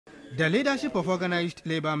The leadership of Organized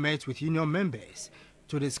Labour met with union members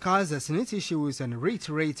to discuss the SSNIT issues and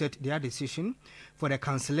reiterated their decision for the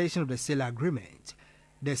cancellation of the sale agreement.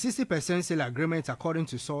 The 60% sale agreement, according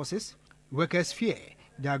to sources, workers fear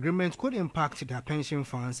the agreement could impact their pension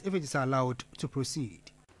funds if it is allowed to proceed.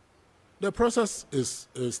 The process is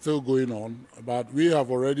still going on, but we have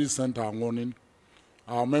already sent our warning.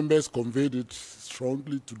 Our members conveyed it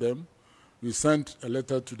strongly to them. We sent a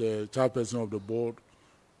letter to the chairperson of the board.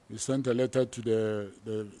 We sent a letter to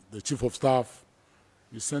the chief of staff.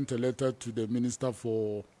 We sent a letter to the minister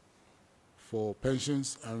for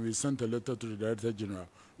pensions, and we sent a letter to the director general.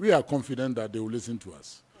 We are confident that they will listen to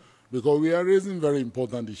us because we are raising very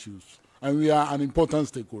important issues, and we are an important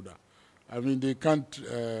stakeholder. I mean, they can't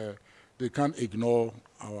ignore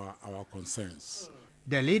our concerns.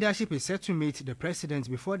 The leadership is set to meet the president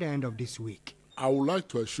before the end of this week. I would like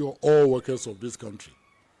to assure all workers of this country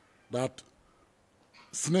that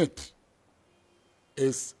SSNIT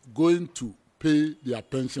is going to pay their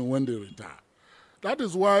pension when they retire. That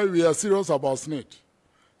is why we are serious about SSNIT.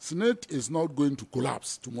 SSNIT is not going to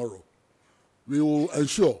collapse tomorrow. We will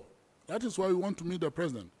ensure. That is why we want to meet the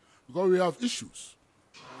president, because we have issues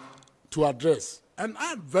to address. And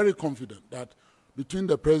I'm very confident that between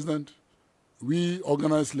the president, we,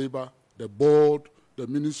 Organized Labour, the board, the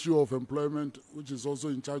Ministry of Employment, which is also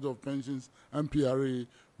in charge of pensions, and PRA,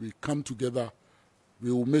 we come together.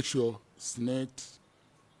 We will make sure SSNIT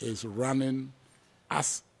is running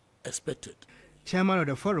as expected. Chairman of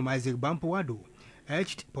the forum, Isaac Bampoado,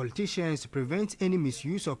 urged politicians to prevent any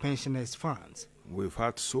misuse of pensioners' funds. We've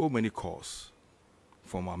had so many calls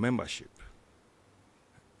from our membership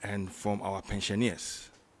and from our pensioners,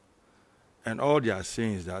 and all they are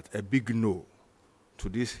saying is that a big no to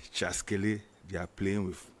this chaskele they are playing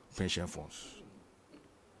with pension funds.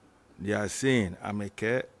 They are saying,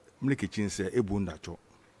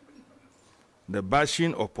 the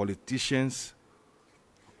bashing of politicians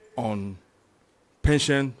on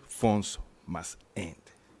pension funds must end.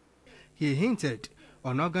 He hinted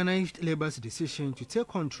on Organized Labour's decision to take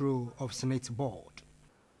control of SSNIT board.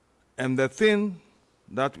 And the thing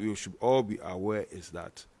that we should all be aware is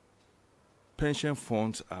that pension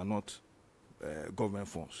funds are not government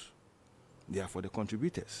funds. They are for the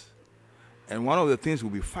contributors. And one of the things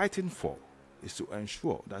we'll be fighting for is to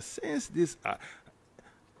ensure that since these are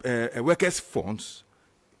workers' funds,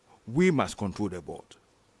 we must control the board.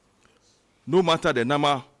 No matter the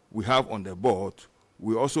number we have on the board,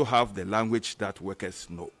 we also have the language that workers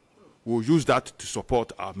know. We'll use that to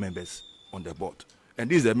support our members on the board. And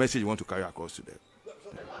this is the message we want to carry across to them.